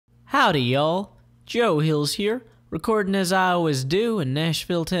Howdy, y'all. Joe Hills here, recording as I always do in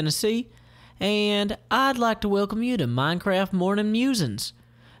Nashville, Tennessee, and I'd like to welcome you to Minecraft Morning Musings.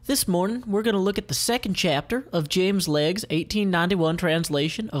 This morning, we're going to look at the second chapter of James Legge's 1891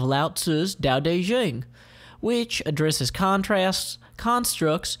 translation of Lao Tzu's Dao de Jing, which addresses contrasts,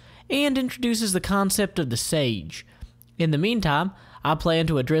 constructs, and introduces the concept of the sage. In the meantime, I plan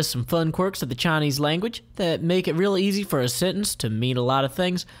to address some fun quirks of the Chinese language that make it real easy for a sentence to mean a lot of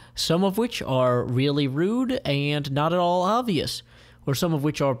things, some of which are really rude and not at all obvious, or some of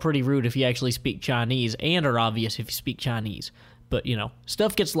which are pretty rude if you actually speak Chinese and are obvious if you speak Chinese. But,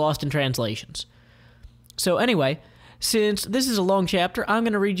 stuff gets lost in translations. So anyway, since this is a long chapter, I'm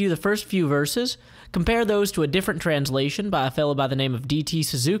going to read you the first few verses, compare those to a different translation by a fellow by the name of D.T.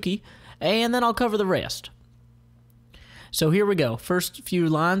 Suzuki, and then I'll cover the rest. So here we go. First few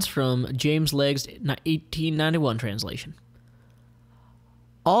lines from James Legge's 1891 translation.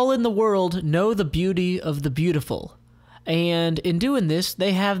 All in the world know the beauty of the beautiful, and in doing this,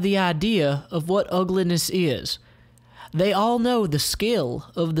 they have the idea of what ugliness is. They all know the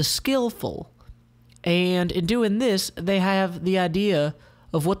skill of the skillful, and in doing this, they have the idea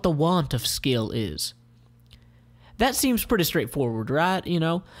of what the want of skill is. That seems pretty straightforward, right?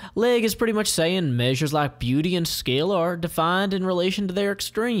 Legge is pretty much saying measures like beauty and skill are defined in relation to their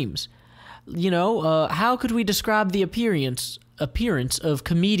extremes. How could we describe the appearance of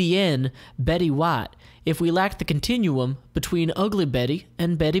comedienne Betty White if we lacked the continuum between Ugly Betty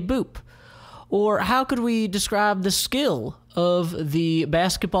and Betty Boop? Or how could we describe the skill of the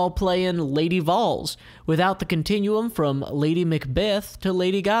basketball-playing Lady Vols without the continuum from Lady Macbeth to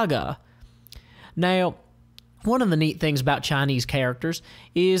Lady Gaga? Now, one of the neat things about Chinese characters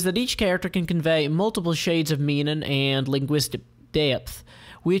is that each character can convey multiple shades of meaning and linguistic depth,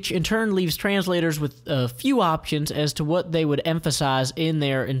 which in turn leaves translators with a few options as to what they would emphasize in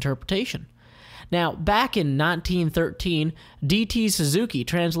their interpretation. Now, back in 1913, D.T. Suzuki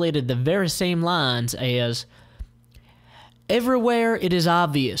translated the very same lines as, "Everywhere it is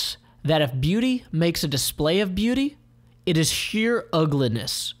obvious that if beauty makes a display of beauty, it is sheer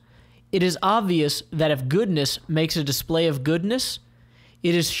ugliness. It is obvious that if goodness makes a display of goodness,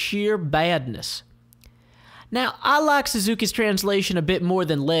 it is sheer badness." Now, I like Suzuki's translation a bit more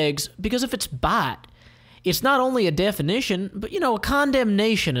than Legge's because of its bite. It's not only a definition, but, a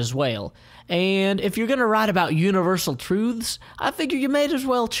condemnation as well. And if you're going to write about universal truths, I figure you may as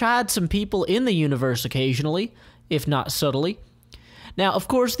well chide some people in the universe occasionally, if not subtly. Now, of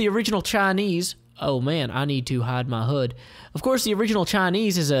course, the original Chinese... Oh man, I need to hide my hood. Of course, the original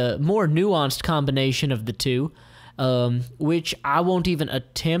Chinese is a more nuanced combination of the two, which I won't even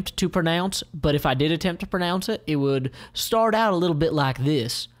attempt to pronounce, but if I did attempt to pronounce it, it would start out a little bit like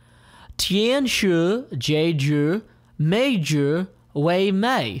this. Tian Shu Jie Zhu Mei Zhu Wei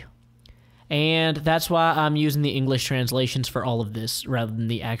Mei. And that's why I'm using the English translations for all of this rather than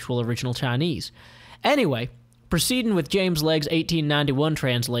the actual original Chinese. Anyway, proceeding with James Legge's 1891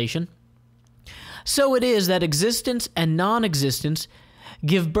 translation. So it is that existence and non-existence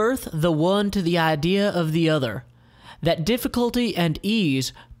give birth the one to the idea of the other, that difficulty and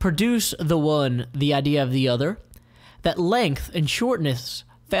ease produce the one the idea of the other, that length and shortness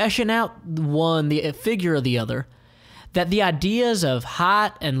fashion out one the figure of the other, that the ideas of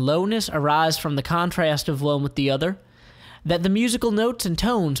height and lowness arise from the contrast of one with the other, that the musical notes and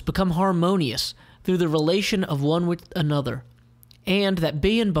tones become harmonious through the relation of one with another, and that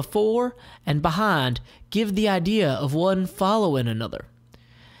being before and behind give the idea of one following another.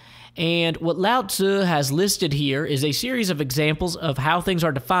 And what Lao Tzu has listed here is a series of examples of how things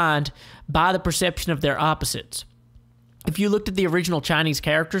are defined by the perception of their opposites. If you looked at the original Chinese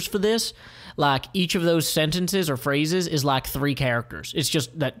characters for this, like each of those sentences or phrases is like 3 characters. It's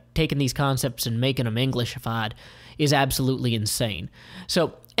just that taking these concepts and making them Englishified is absolutely insane.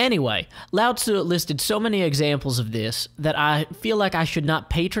 So anyway, Lao Tzu listed so many examples of this that I feel like I should not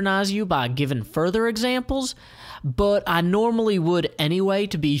patronize you by giving further examples, but I normally would anyway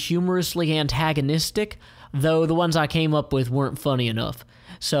to be humorously antagonistic, though the ones I came up with weren't funny enough.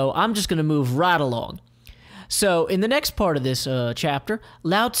 So I'm just going to move right along. So in the next part of this chapter,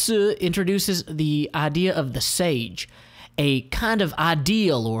 Lao Tzu introduces the idea of the sage, a kind of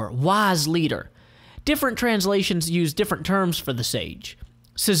ideal or wise leader. Different translations use different terms for the sage.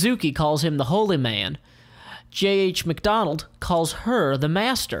 Suzuki calls him the holy man. J.H. McDonald calls her the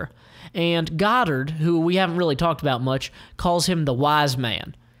master. And Goddard, who we haven't really talked about much, calls him the wise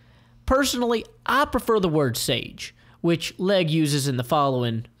man. Personally, I prefer the word sage, which Legge uses in the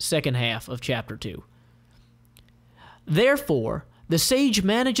following second half of chapter 2. Therefore, the sage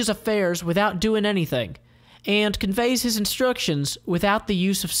manages affairs without doing anything, and conveys his instructions without the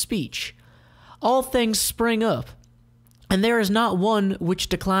use of speech. All things spring up, and there is not one which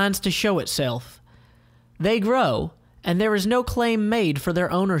declines to show itself. They grow, and there is no claim made for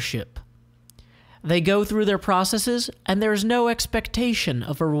their ownership. They go through their processes, and there is no expectation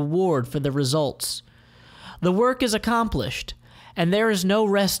of a reward for the results. The work is accomplished, and there is no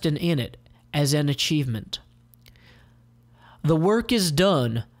rest in it as an achievement. The work is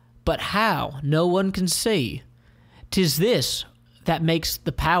done, but how no one can see. 'Tis this that makes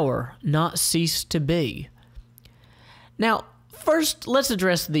the power not cease to be. Now, first, let's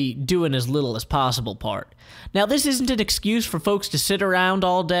address the doing as little as possible part. Now, this isn't an excuse for folks to sit around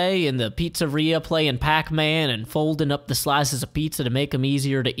all day in the pizzeria playing Pac-Man and folding up the slices of pizza to make them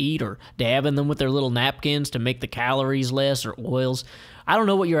easier to eat, or dabbing them with their little napkins to make the calories less, or oils. I don't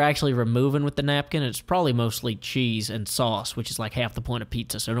know what you're actually removing with the napkin. It's probably mostly cheese and sauce, which is like half the point of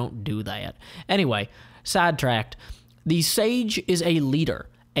pizza, so don't do that. Anyway, sidetracked. The sage is a leader,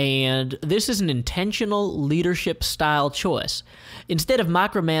 and this is an intentional leadership style choice. Instead of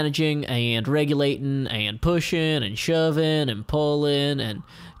micromanaging and regulating and pushing and shoving and pulling and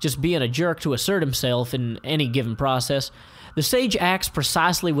just being a jerk to assert himself in any given process, the sage acts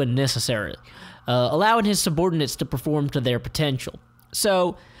precisely when necessary, allowing his subordinates to perform to their potential.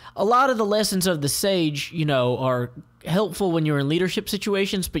 So a lot of the lessons of the sage, are helpful when you're in leadership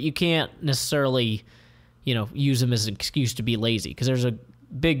situations, but you can't necessarily, use them as an excuse to be lazy, because there's a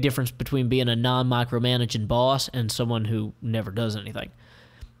big difference between being a non-micromanaging boss and someone who never does anything.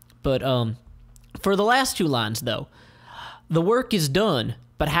 But for the last two lines, though, the work is done,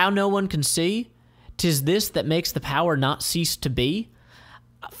 but how no one can see, 'tis this that makes the power not cease to be.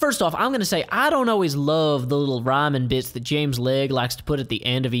 First off, I'm going to say I don't always love the little rhyming bits that James Legge likes to put at the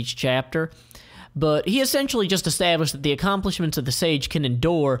end of each chapter, but he essentially just established that the accomplishments of the sage can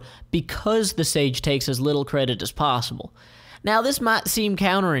endure because the sage takes as little credit as possible. Now, this might seem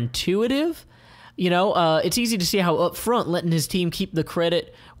counterintuitive. It's easy to see how up front letting his team keep the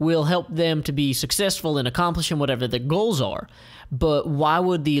credit will help them to be successful in accomplishing whatever their goals are. But why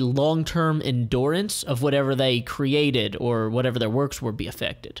would the long-term endurance of whatever they created or whatever their works were be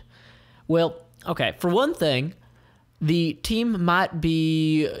affected? Well, okay, for one thing, the team might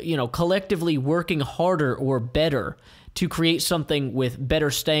be, collectively working harder or better to create something with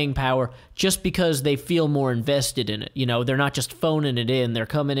better staying power just because they feel more invested in it. They're not just phoning it in. They're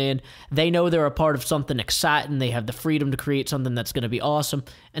coming in. They know they're a part of something exciting. They have the freedom to create something that's going to be awesome.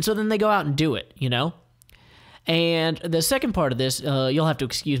 And so then they go out and do it, And the second part of this, you'll have to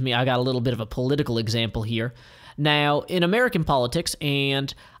excuse me, I got a little bit of a political example here. Now, in American politics,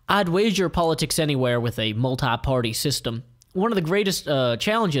 and I'd wager politics anywhere with a multi-party system, one of the greatest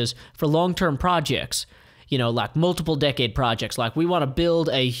challenges for long-term projects, like multiple decade projects, like we want to build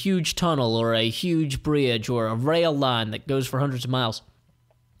a huge tunnel or a huge bridge or a rail line that goes for hundreds of miles.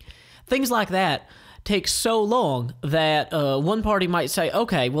 Things like that take so long that one party might say,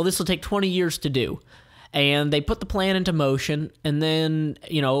 okay, well, this will take 20 years to do. And they put the plan into motion, and then,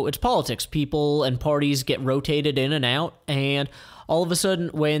 it's politics. People and parties get rotated in and out, and all of a sudden,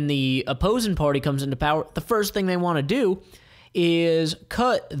 when the opposing party comes into power, the first thing they want to do is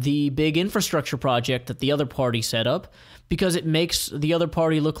cut the big infrastructure project that the other party set up, because it makes the other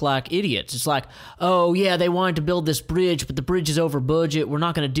party look like idiots. It's like, oh, yeah, they wanted to build this bridge, but the bridge is over budget. We're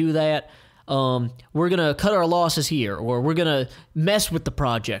not going to do that. We're going to cut our losses here, or we're going to mess with the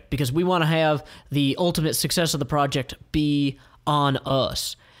project because we want to have the ultimate success of the project be on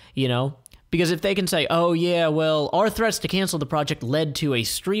us, Because if they can say, oh, yeah, well, our threats to cancel the project led to a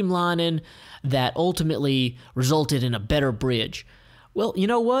streamlining that ultimately resulted in a better bridge. Well, you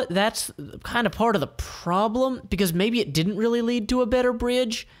know what? That's kind of part of the problem, because maybe it didn't really lead to a better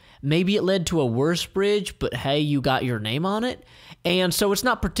bridge. Maybe it led to a worse bridge, but hey, you got your name on it. And so it's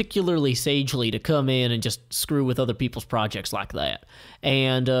not particularly sagely to come in and just screw with other people's projects like that.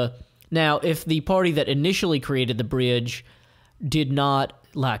 And now, if the party that initially created the bridge did not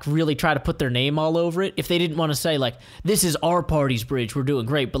really try to put their name all over it, if they didn't want to say this is our party's bridge, we're doing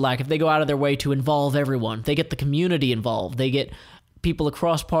great, but if they go out of their way to involve everyone, they get the community involved, they get people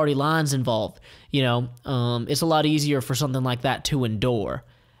across party lines involved, it's a lot easier for something like that to endure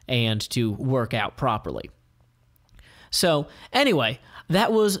and to work out properly. So anyway,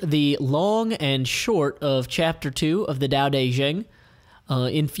 that was the long and short of Chapter 2 of the Dao de Jing.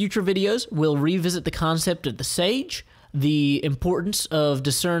 In future videos, we'll revisit the concept of the sage, the importance of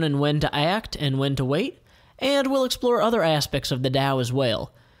discerning when to act and when to wait, and we'll explore other aspects of the Dao as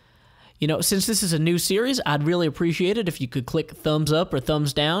well. Since this is a new series, I'd really appreciate it if you could click thumbs up or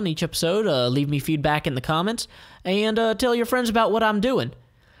thumbs down each episode, leave me feedback in the comments, and tell your friends about what I'm doing.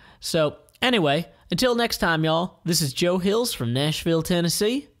 So, anyway, Until next time, y'all, this is Joe Hills from Nashville,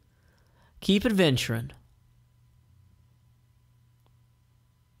 Tennessee. Keep adventuring.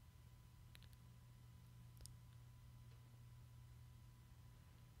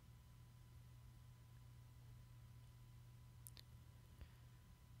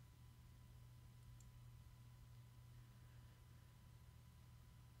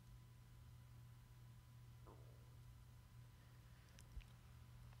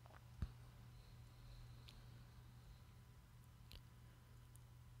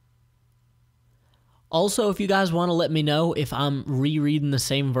 Also, if you guys want to let me know if I'm rereading the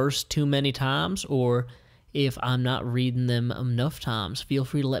same verse too many times or if I'm not reading them enough times, feel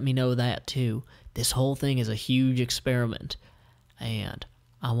free to let me know that too. This whole thing is a huge experiment, and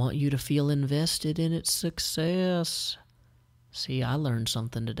I want you to feel invested in its success. See, I learned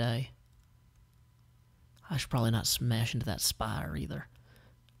something today. I should probably not smash into that spire either.